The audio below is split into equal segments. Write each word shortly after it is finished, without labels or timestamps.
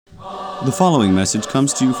The following message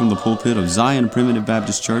comes to you from the pulpit of Zion Primitive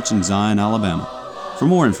Baptist Church in Zion, Alabama. For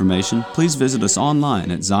more information, please visit us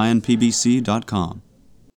online at zionpbc.com.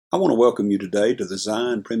 I want to welcome you today to the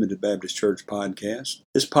Zion Primitive Baptist Church podcast.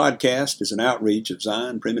 This podcast is an outreach of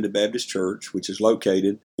Zion Primitive Baptist Church, which is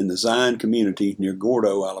located in the Zion community near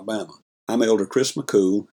Gordo, Alabama. I'm Elder Chris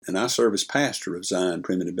McCool, and I serve as pastor of Zion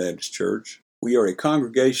Primitive Baptist Church. We are a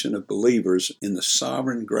congregation of believers in the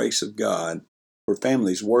sovereign grace of God, where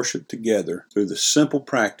families worship together through the simple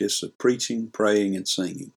practice of preaching, praying, and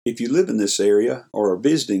singing. If you live in this area or are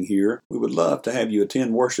visiting here, we would love to have you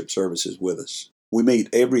attend worship services with us. We meet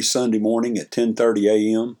every Sunday morning at 10:30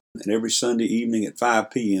 a.m. and every Sunday evening at 5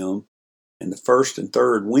 p.m. and the first and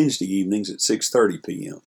third Wednesday evenings at 6:30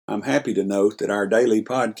 p.m. I'm happy to note that our daily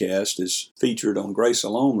podcast is featured on Grace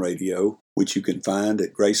Alone Radio, which you can find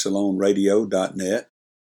at gracealoneradio.net.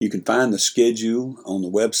 You can find the schedule on the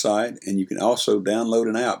website, and you can also download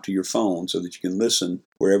an app to your phone so that you can listen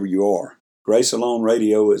wherever you are. Grace Alone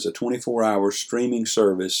Radio is a 24-hour streaming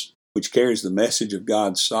service which carries the message of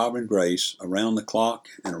God's sovereign grace around the clock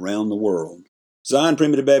and around the world. Zion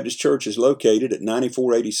Primitive Baptist Church is located at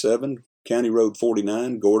 9487 County Road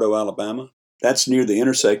 49, Gordo, Alabama. That's near the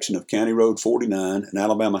intersection of County Road 49 and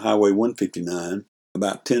Alabama Highway 159,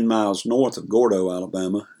 about 10 miles north of Gordo,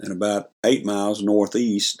 Alabama, and about 8 miles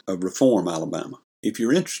northeast of Reform, Alabama. If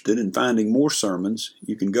you're interested in finding more sermons,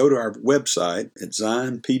 you can go to our website at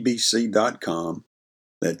zionpbc.com.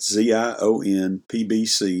 That's zionpbc.com,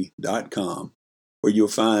 where you'll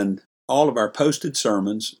find all of our posted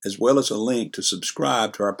sermons as well as a link to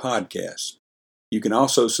subscribe to our podcast. You can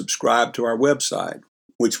also subscribe to our website,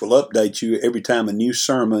 which will update you every time a new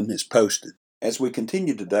sermon is posted. As we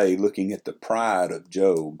continue today looking at the pride of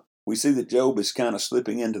Job, we see that Job is kind of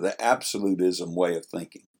slipping into the absolutism way of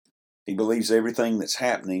thinking. He believes everything that's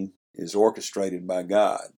happening is orchestrated by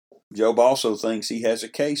God. Job also thinks he has a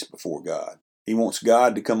case before God. He wants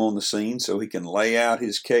God to come on the scene so he can lay out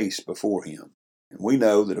his case before him. And we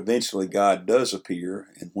know that eventually God does appear,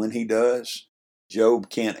 and when he does,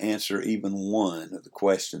 Job can't answer even one of the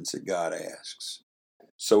questions that God asks.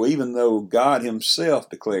 So even though God himself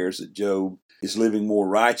declares that Job is living more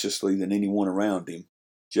righteously than anyone around him,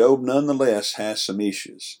 Job nonetheless has some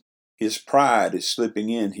issues. His pride is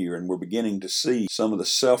slipping in here, and we're beginning to see some of the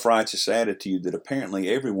self-righteous attitude that apparently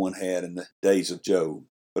everyone had in the days of Job.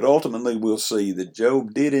 But ultimately we'll see that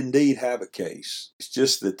Job did indeed have a case. It's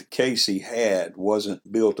just that the case he had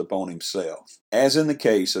wasn't built upon himself. As in the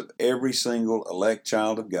case of every single elect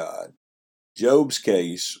child of God, Job's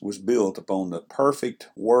case was built upon the perfect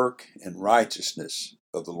work and righteousness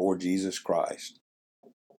of the Lord Jesus Christ.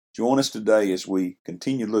 Join us today as we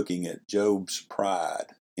continue looking at Job's pride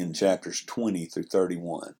in chapters 20 through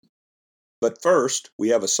 31. But first, we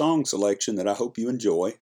have a song selection that I hope you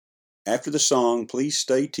enjoy. After the song, please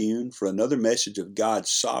stay tuned for another message of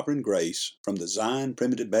God's sovereign grace from the Zion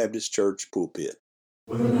Primitive Baptist Church pulpit.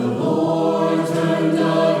 When the Lord turned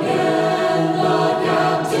again the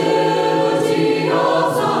captivity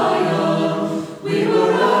of Zion, we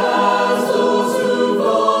were as those who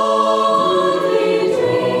God would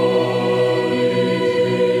redeem.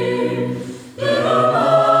 Then our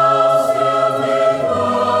mouths filled with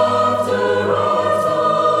laughter, our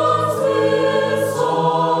tongues with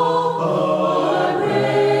song, our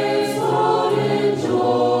praise flowed in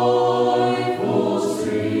joyful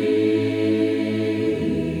streams.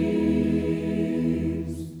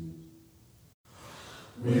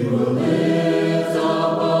 We will lift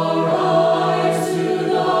up our eyes to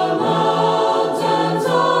the mountains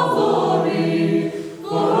of glory,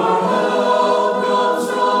 for our help comes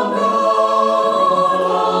from God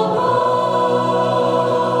above.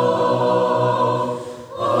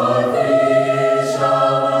 Our feet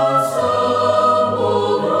shall not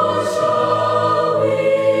stumble, nor shall we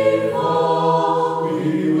fall. We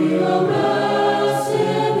will rest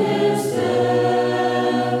in His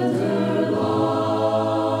tender love.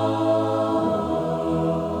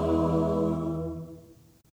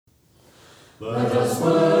 Let us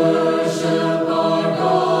worship our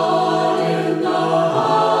God in the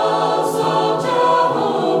house of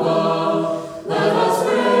Jehovah. Let us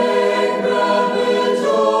break bread with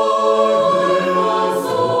joy, with a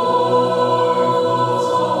sorrowful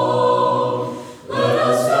song. Let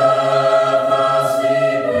us steadfastly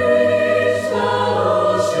preach that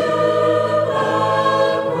worship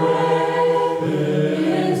and pray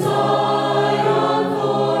in Zion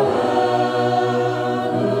forevermore.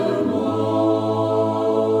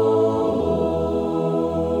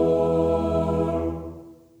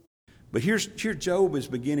 But here Job is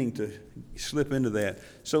beginning to slip into that.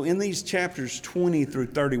 So in these chapters 20 through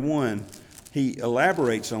 31, he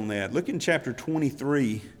elaborates on that. Look in chapter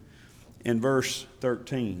 23 and verse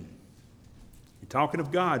 13. Talking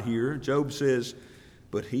of God here, Job says,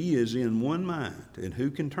 "But he is in one mind, and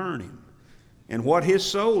who can turn him? And what his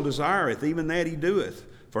soul desireth, even that he doeth.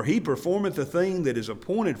 For he performeth the thing that is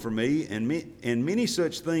appointed for me, and many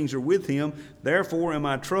such things are with him. Therefore am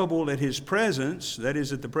I troubled at his presence," that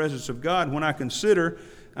is, at the presence of God. "When I consider,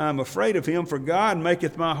 I am afraid of him, for God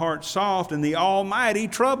maketh my heart soft, and the Almighty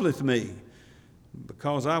troubleth me.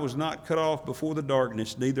 Because I was not cut off before the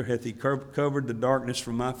darkness, neither hath he covered the darkness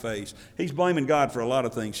from my face." He's blaming God for a lot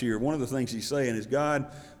of things here. One of the things he's saying is, "God,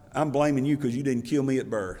 I'm blaming you because you didn't kill me at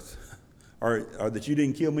birth, or that you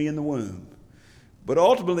didn't kill me in the womb." But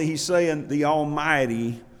ultimately he's saying, "The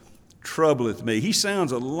Almighty troubleth me." He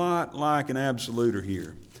sounds a lot like an absoluter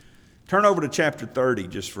here. Turn over to chapter 30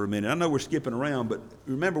 just for a minute. I know we're skipping around, but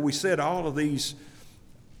remember we said all of these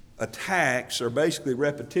attacks are basically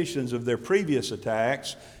repetitions of their previous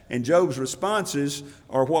attacks, and Job's responses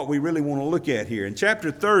are what we really want to look at here. In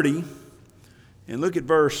chapter 30, and look at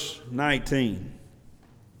verse 19.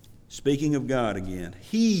 Speaking of God again,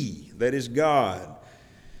 "He," that is God,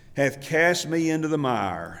 "hath cast me into the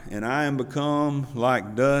mire, and I am become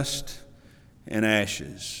like dust and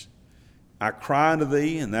ashes. I cry unto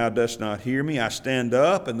thee, and thou dost not hear me. I stand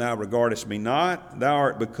up, and thou regardest me not. Thou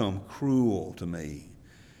art become cruel to me.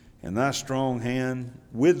 And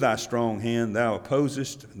with thy strong hand thou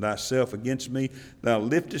opposest thyself against me. Thou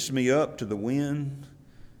liftest me up to the wind.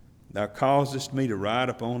 Thou causest me to ride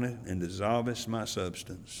upon it, and dissolvest my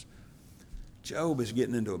substance." Job is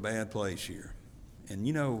getting into a bad place here. And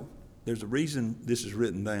you know, there's a reason this is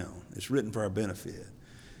written down. It's written for our benefit.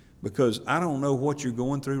 Because I don't know what you're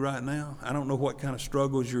going through right now. I don't know what kind of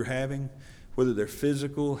struggles you're having, whether they're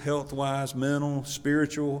physical, health-wise, mental,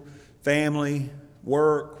 spiritual, family,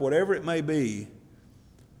 work, whatever it may be.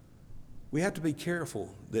 We have to be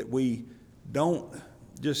careful that we don't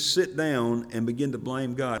just sit down and begin to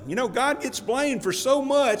blame God. You know, God gets blamed for so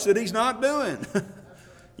much that he's not doing.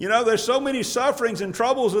 You know, there's so many sufferings and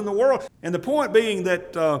troubles in the world. And the point being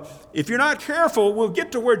that if you're not careful, we'll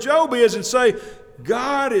get to where Job is and say,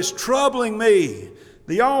 "God is troubling me.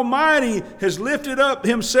 The Almighty has lifted up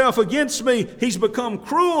himself against me. He's become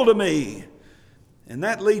cruel to me." And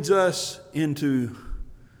that leads us into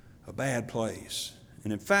a bad place.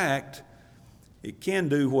 And in fact, it can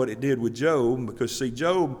do what it did with Job, because see,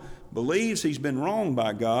 Job believes he's been wronged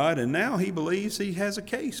by God, and now he believes he has a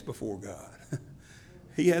case before God.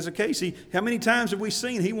 He has a case. How many times have we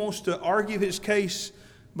seen he wants to argue his case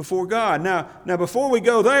before God? Now, before we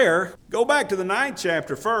go there, go back to the 9th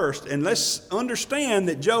chapter first, and let's understand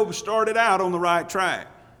that Job started out on the right track.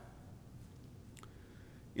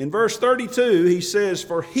 In verse 32, he says,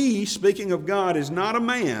 "For he," speaking of God, "is not a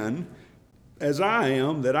man as I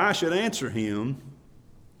am, that I should answer him,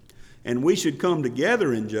 and we should come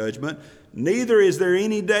together in judgment. Neither is there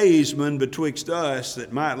any daysman betwixt us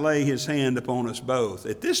that might lay his hand upon us both."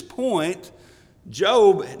 At this point,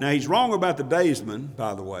 Job, now he's wrong about the daysman,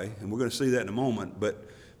 by the way, and we're going to see that in a moment, but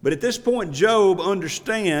at this point, Job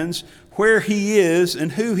understands where he is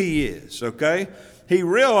and who he is, okay? He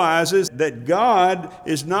realizes that God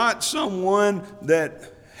is not someone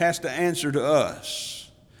that has to answer to us.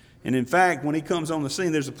 And in fact, when he comes on the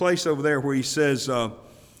scene, there's a place over there where he says,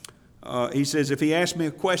 if he asks me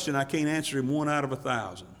a question, I can't answer him 1 out of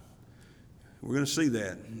 1,000. We're going to see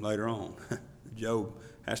that later on. Job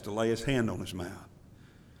has to lay his hand on his mouth.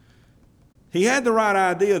 He had the right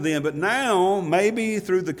idea then, but now, maybe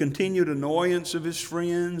through the continued annoyance of his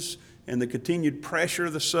friends and the continued pressure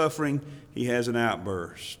of the suffering, he has an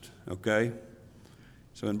outburst, okay?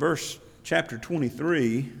 So in chapter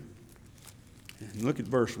 23, and look at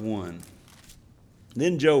verse 1.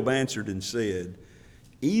 "Then Job answered and said,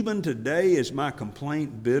 Even today is my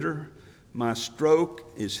complaint bitter. My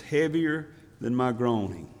stroke is heavier than my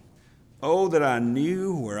groaning. Oh, that I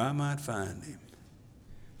knew where I might find him."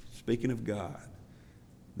 Speaking of God,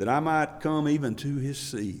 "that I might come even to his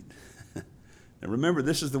seat." Now remember,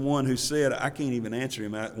 this is the one who said, "I can't even answer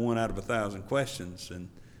him 1 out of 1,000 questions, and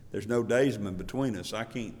there's no daysman between us. I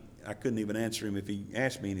couldn't even answer him if he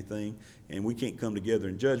asked me anything, and we can't come together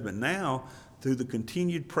in judgment." Now, through the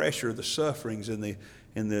continued pressure of the sufferings and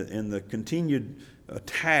the continued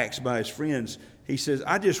attacks by his friends, he says,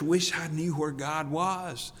 "I just wish I knew where God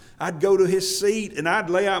was. I'd go to his seat and I'd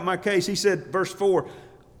lay out my case." He said, verse 4,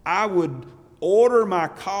 "I would order my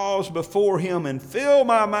cause before him and fill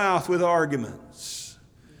my mouth with arguments."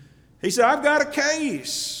 He said, "I've got a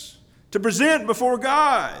case to present before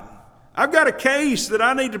God. I've got a case that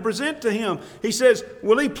I need to present to him. He says,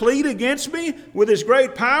 will he plead against me with his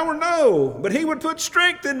great power? No, but he would put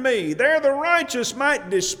strength in me. There the righteous might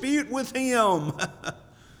dispute with him.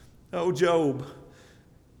 Oh, Job,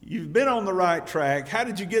 you've been on the right track. How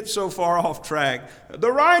did you get so far off track?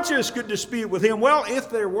 The righteous could dispute with him. Well, if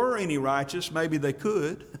there were any righteous, maybe they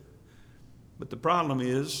could. But the problem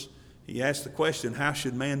is, he asked the question, how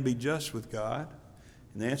should man be just with God?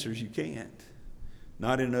 And the answer is you can't.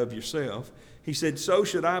 Not in and of yourself. He said, so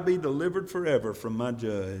should I be delivered forever from my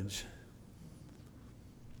judge.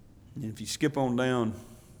 And if you skip on down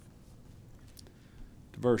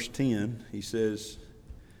to verse 10, he says,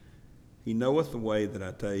 he knoweth the way that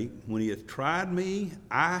I take. When he hath tried me,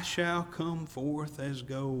 I shall come forth as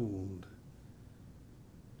gold.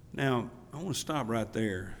 Now, I want to stop right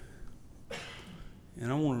there.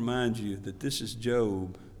 And I want to remind you that this is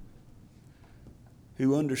Job,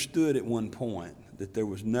 who understood at one point that there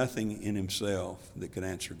was nothing in himself that could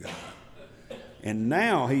answer God. And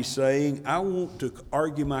now he's saying, I want to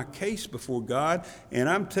argue my case before God. And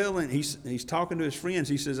I'm telling, he's talking to his friends.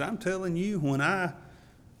 He says, I'm telling you,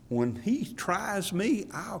 when he tries me,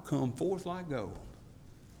 I'll come forth like gold.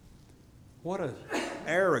 What an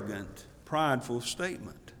arrogant, prideful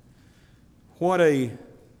statement. What a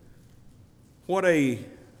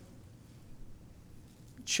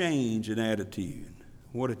change in attitude.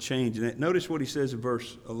 What a change in that. Notice what he says in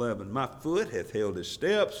verse 11. My foot hath held his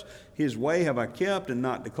steps. His way have I kept and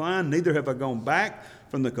not declined. Neither have I gone back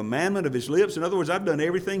from the commandment of his lips. In other words, I've done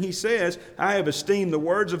everything he says. I have esteemed the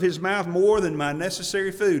words of his mouth more than my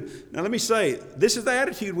necessary food. Now let me say, this is the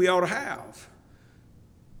attitude we ought to have.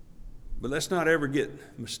 But let's not ever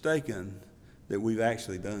get mistaken that we've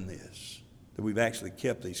actually done this, that we've actually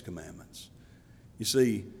kept these commandments. You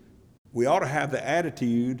see, we ought to have the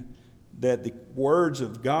attitude that the words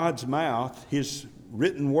of God's mouth, his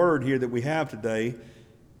written word here that we have today,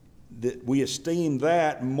 that we esteem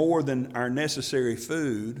that more than our necessary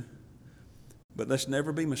food. But let's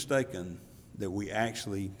never be mistaken that we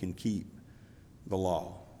actually can keep the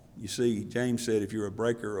law. You see, James said if you're a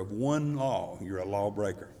breaker of one law, you're a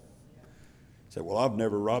lawbreaker. You say, well, I've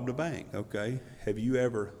never robbed a bank. Okay. Have you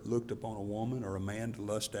ever looked upon a woman or a man to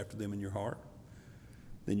lust after them in your heart?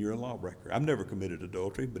 Then you're a lawbreaker. I've never committed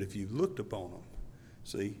adultery, but if you've looked upon them,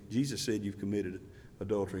 see, Jesus said you've committed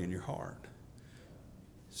adultery in your heart.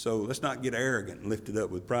 So let's not get arrogant and lifted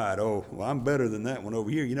up with pride. Oh, well, I'm better than that one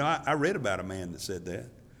over here. You know, I read about a man that said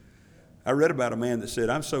that. I read about a man that said,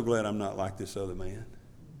 I'm so glad I'm not like this other man.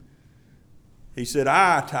 He said,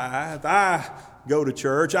 I tithe, I go to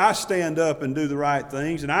church, I stand up and do the right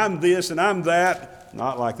things, and I'm this and I'm that.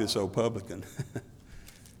 Not like this old publican.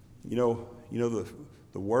 You know,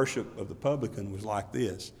 the worship of the publican was like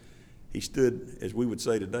this. He stood, as we would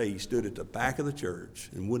say today, he stood at the back of the church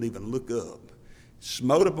and wouldn't even look up,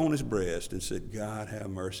 smote upon his breast and said, God, have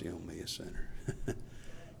mercy on me, a sinner.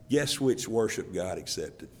 Guess which worship God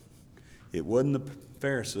accepted? It wasn't the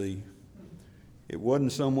Pharisee. It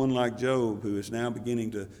wasn't someone like Job who is now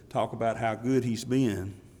beginning to talk about how good he's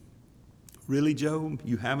been. Really, Job,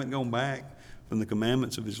 you haven't gone back from the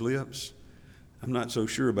commandments of his lips? I'm not so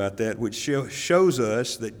sure about that, which shows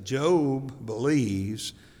us that Job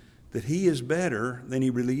believes that he is better than he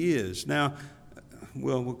really is. Now,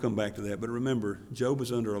 well, we'll come back to that, but remember, Job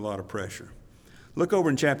is under a lot of pressure. Look over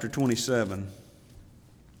in chapter 27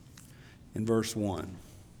 in verse 1.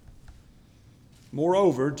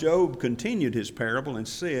 Moreover, Job continued his parable and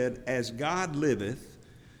said, As God liveth,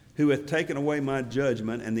 who hath taken away my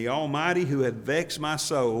judgment, and the Almighty who hath vexed my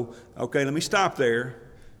soul. Okay, let me stop there.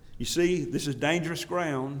 You see, this is dangerous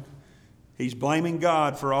ground. He's blaming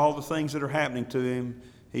God for all the things that are happening to him.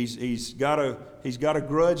 He's got a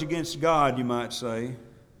grudge against God, you might say.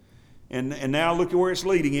 And now look at where it's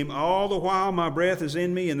leading him. All the while my breath is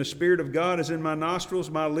in me, and the Spirit of God is in my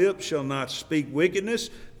nostrils. My lips shall not speak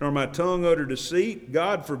wickedness, nor my tongue utter deceit.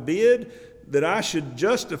 God forbid that I should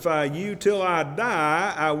justify you till I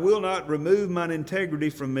die. I will not remove mine integrity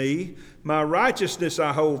from me. My righteousness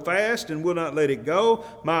I hold fast and will not let it go.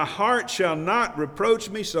 My heart shall not reproach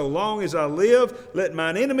me so long as I live. Let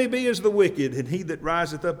mine enemy be as the wicked, and he that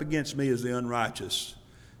riseth up against me is the unrighteous.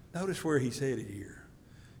 Notice where he's headed here.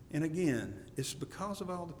 And again, it's because of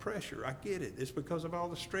all the pressure. I get it. It's because of all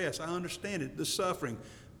the stress. I understand it, the suffering.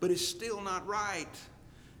 But it's still not right.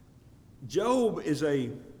 Job is a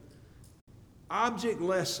object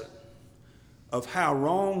lesson of how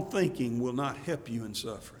wrong thinking will not help you in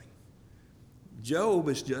suffering. Job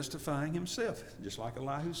is justifying himself, just like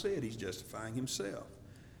Elihu said, he's justifying himself.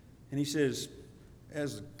 And he says,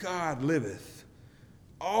 As God liveth,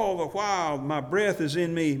 all the while my breath is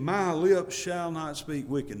in me, my lips shall not speak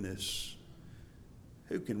wickedness.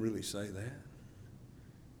 Who can really say that?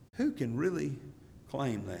 Who can really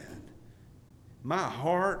claim that? My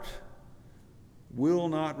heart will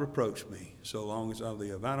not reproach me so long as I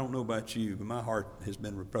live. I don't know about you, but my heart has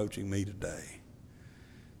been reproaching me today.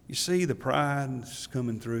 You see the pride that's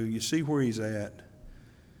coming through. You see where he's at.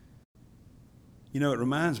 You know, it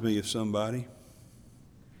reminds me of somebody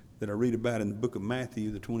that I read about in the book of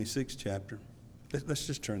Matthew, the 26th chapter. Let's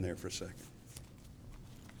just turn there for a second.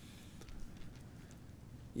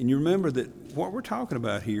 And you remember that what we're talking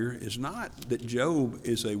about here is not that Job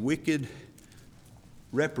is a wicked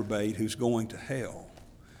reprobate who's going to hell.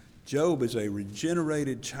 Job is a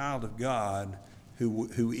regenerated child of God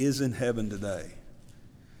who is in heaven today,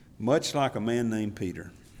 much like a man named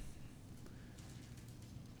Peter.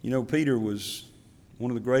 You know, Peter was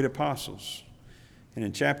one of the great apostles. And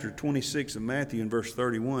in chapter 26 of Matthew, in verse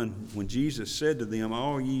 31, when Jesus said to them,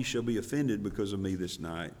 all ye shall be offended because of me this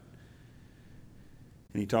night.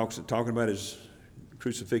 And he talking about his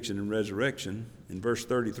crucifixion and resurrection. In verse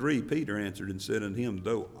 33, Peter answered and said unto him,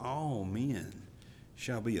 though all men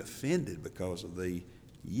shall be offended because of thee,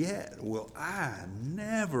 yet will I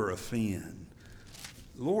never offend.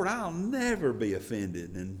 Lord, I'll never be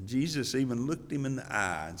offended. And Jesus even looked him in the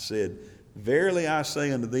eye and said, verily I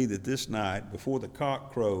say unto thee that this night, before the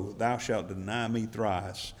cock crow, thou shalt deny me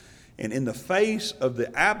thrice. And in the face of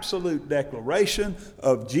the absolute declaration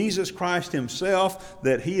of Jesus Christ himself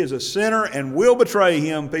that he is a sinner and will betray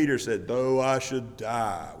him, Peter said, though I should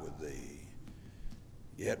die with thee,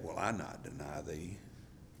 yet will I not deny thee.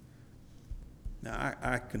 Now,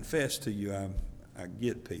 I confess to you, I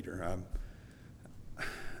get Peter.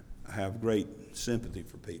 I have great sympathy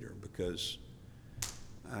for Peter because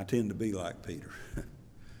I tend to be like Peter.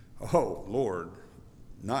 Oh, Lord,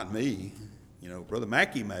 not me. You know, Brother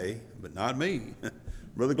Mackey may, but not me.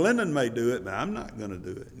 Brother Glendon may do it, but I'm not going to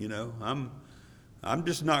do it. You know, I'm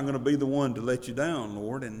just not going to be the one to let you down,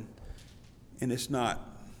 Lord. And it's not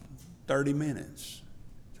 30 minutes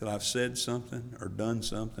till I've said something or done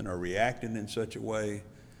something or reacted in such a way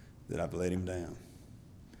that I've let him down.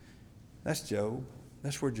 That's Job.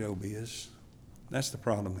 That's where Job is. That's the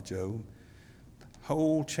problem with Job.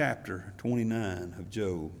 Whole chapter 29 of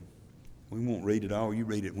Job. We won't read it all. You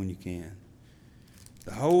read it when you can.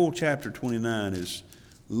 The whole chapter 29 is,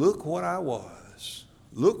 look what I was.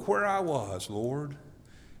 Look where I was, Lord.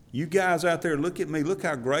 You guys out there, look at me. Look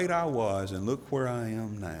how great I was, and look where I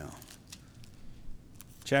am now.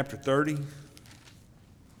 Chapter 30,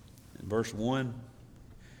 verse 1,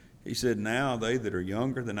 he said, now they that are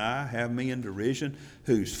younger than I have me in derision,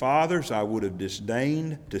 whose fathers I would have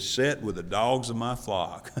disdained to set with the dogs of my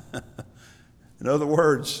flock. In other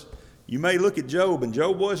words, you may look at Job, and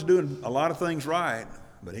Job was doing a lot of things right,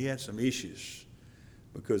 but he had some issues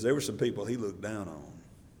because there were some people he looked down on.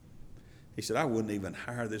 He said, I wouldn't even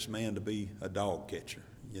hire this man to be a dog catcher,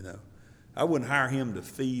 you know. I wouldn't hire him to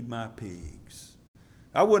feed my pigs.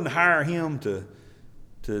 I wouldn't hire him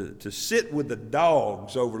to sit with the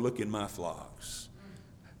dogs overlooking my flocks.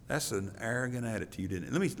 That's an arrogant attitude, isn't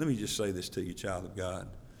it? Let me just say this to you, child of God.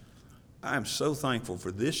 I am so thankful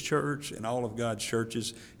for this church and all of God's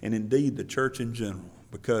churches, and indeed the church in general,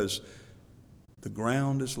 because the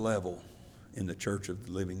ground is level in the church of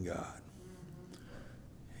the living God.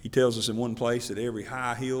 He tells us in one place that every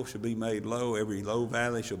high hill shall be made low, every low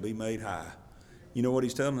valley shall be made high. You know what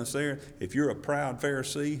he's telling us there? If you're a proud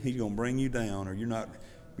Pharisee, he's going to bring you down, or you're not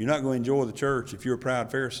going to enjoy the church. If you're a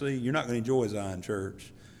proud Pharisee, you're not going to enjoy Zion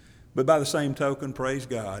Church. But by the same token, praise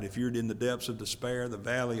God, if you're in the depths of despair, the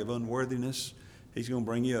valley of unworthiness, he's going to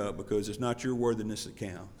bring you up because it's not your worthiness that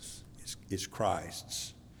counts. It's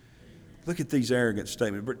Christ's. Look at these arrogant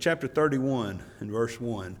statements. Chapter 31 and verse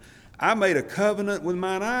 1. I made a covenant with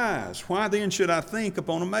mine eyes. Why then should I think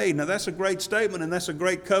upon a maid? Now that's a great statement and that's a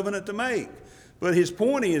great covenant to make. But his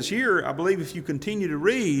point is here, I believe if you continue to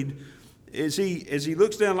read, as he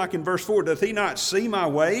looks down like in verse 4, doth he not see my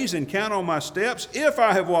ways and count on my steps? If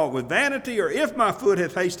I have walked with vanity, or if my foot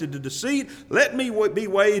hath hasted to deceit, let me be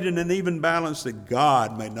weighed in an even balance, that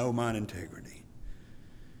God may know mine integrity.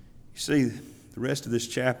 You see, the rest of this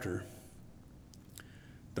chapter,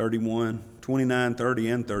 31, 29, 30,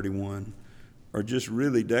 and 31, are just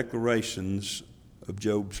really declarations of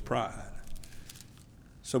Job's pride.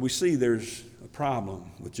 So we see there's a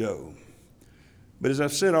problem with Job. But as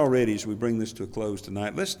I've said already, as we bring this to a close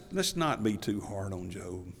tonight, let's not be too hard on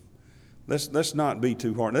Job. Let's not be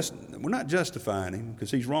too hard. We're not justifying him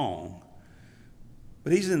because he's wrong.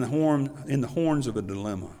 But he's in the horns of a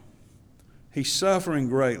dilemma. He's suffering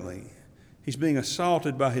greatly. He's being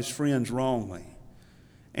assaulted by his friends wrongly.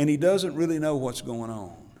 and he doesn't really know what's going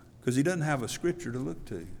on because he doesn't have a scripture to look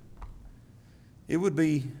to. It would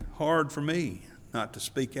be hard for me not to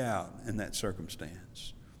speak out in that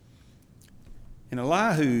circumstance. And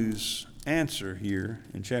Elihu's answer here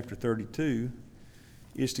in chapter 32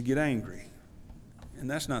 is to get angry. And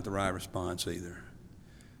that's not the right response either.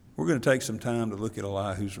 We're going to take some time to look at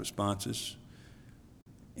Elihu's responses.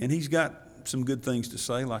 And he's got some good things to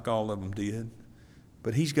say, like all of them did,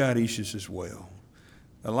 but he's got issues as well.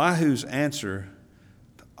 Elihu's answer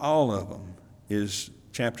to all of them is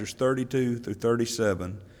chapters 32 through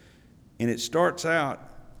 37, and it starts out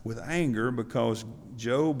with anger because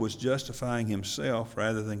Job was justifying himself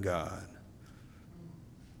rather than God.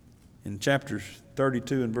 In chapter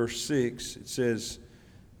 32 and verse 6, it says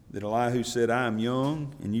that Elihu said, I am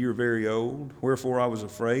young, and you are very old. Wherefore I was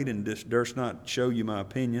afraid, and durst not show you my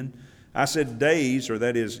opinion. I said days, or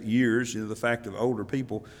that is years, the fact of older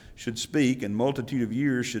people should speak, and multitude of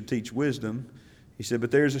years should teach wisdom. He said,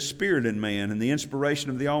 but there is a spirit in man, and the inspiration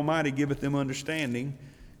of the Almighty giveth them understanding.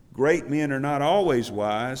 Great men are not always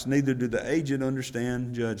wise, neither do the aged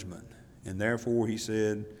understand judgment. And therefore he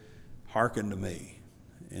said, hearken to me.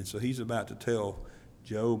 And so he's about to tell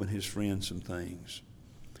Job and his friends some things.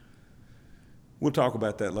 We'll talk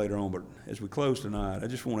about that later on, but as we close tonight, I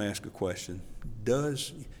just want to ask a question.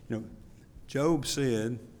 Job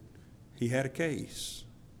said he had a case.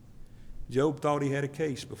 Job thought he had a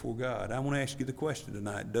case before God. I want to ask you the question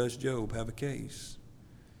tonight. Does Job have a case?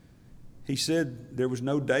 He said there was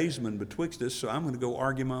no daysman betwixt us, so I'm going to go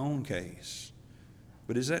argue my own case.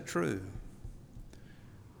 But is that true?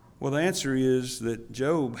 Well, the answer is that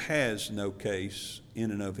Job has no case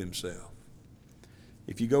in and of himself.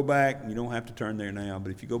 If you go back, you don't have to turn there now,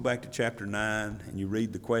 but if you go back to chapter 9 and you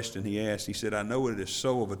read the question he asked, he said, I know it is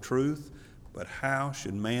so of a truth, but how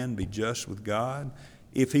should man be just with God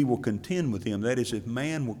if he will contend with him? That is, if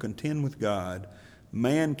man will contend with God,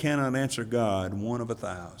 man cannot answer God one of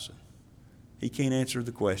 1,000. He can't answer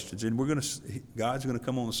the questions, and God's going to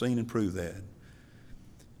come on the scene and prove that.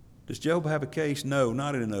 Does Job have a case? No,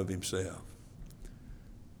 not in and of himself.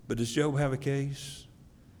 But does Job have a case?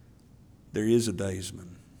 There is a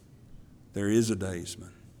daysman. There is a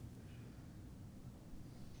daysman.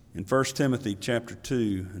 In 1 Timothy chapter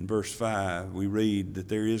 2 and verse 5, we read that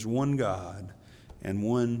there is one God and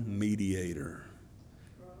one mediator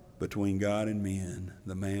between God and men,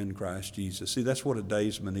 the man Christ Jesus. See, that's what a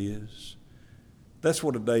daysman is. That's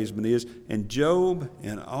what a daysman is. And Job,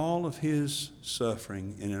 in all of his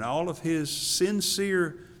suffering and in all of his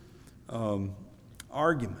sincere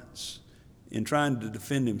arguments in trying to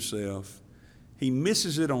defend himself, he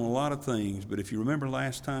misses it on a lot of things. But if you remember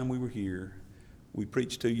last time we were here, we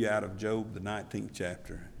preached to you out of Job, the 19th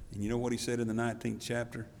chapter. And you know what he said in the 19th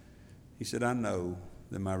chapter? He said, I know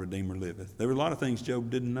that my Redeemer liveth. There were a lot of things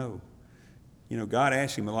Job didn't know. God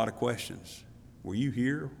asked him a lot of questions. Were you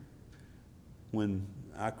here when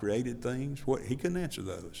I created things? He couldn't answer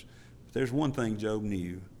those. But there's one thing Job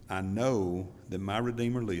knew. I know that my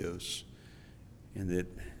Redeemer lives, and that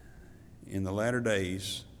in the latter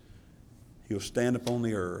days he'll stand upon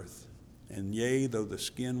the earth. And yea, though the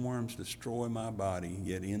skin worms destroy my body,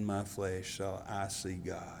 yet in my flesh shall I see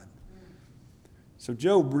God. So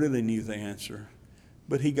Job really knew the answer,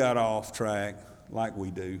 but he got off track like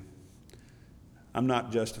we do. I'm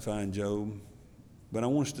not justifying Job, but I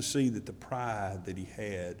want us to see that the pride that he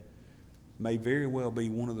had may very well be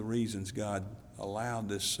one of the reasons God allowed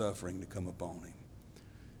this suffering to come upon him.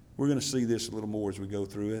 We're going to see this a little more as we go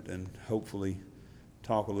through it, and hopefully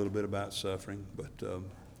talk a little bit about suffering. But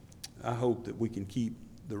I hope that we can keep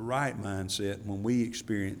the right mindset when we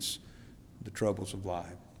experience the troubles of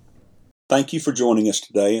life. Thank you for joining us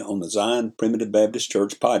today on the Zion Primitive Baptist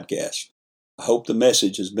Church podcast. I hope the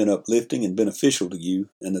message has been uplifting and beneficial to you,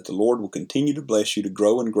 and that the Lord will continue to bless you to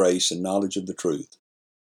grow in grace and knowledge of the truth.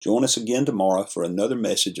 Join us again tomorrow for another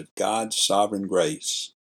message of God's sovereign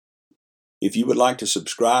grace. If you would like to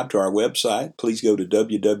subscribe to our website, please go to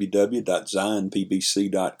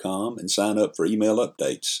www.zionpbc.com and sign up for email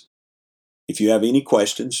updates. If you have any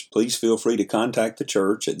questions, please feel free to contact the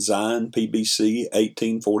church at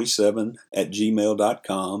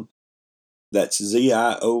zionpbc1847@gmail.com. That's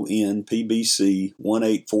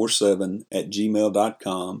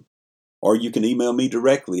zionpbc1847@gmail.com. Or you can email me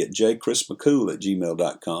directly at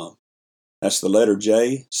jchrismccool@gmail.com. That's the letter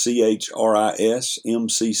J,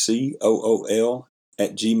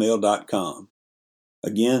 CHRISMCCOOL@gmail.com.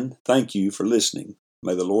 Again, thank you for listening.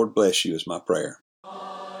 May the Lord bless you is my prayer.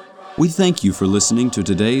 We thank you for listening to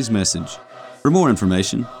today's message. For more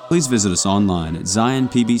information, please visit us online at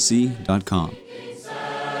zionpbc.com.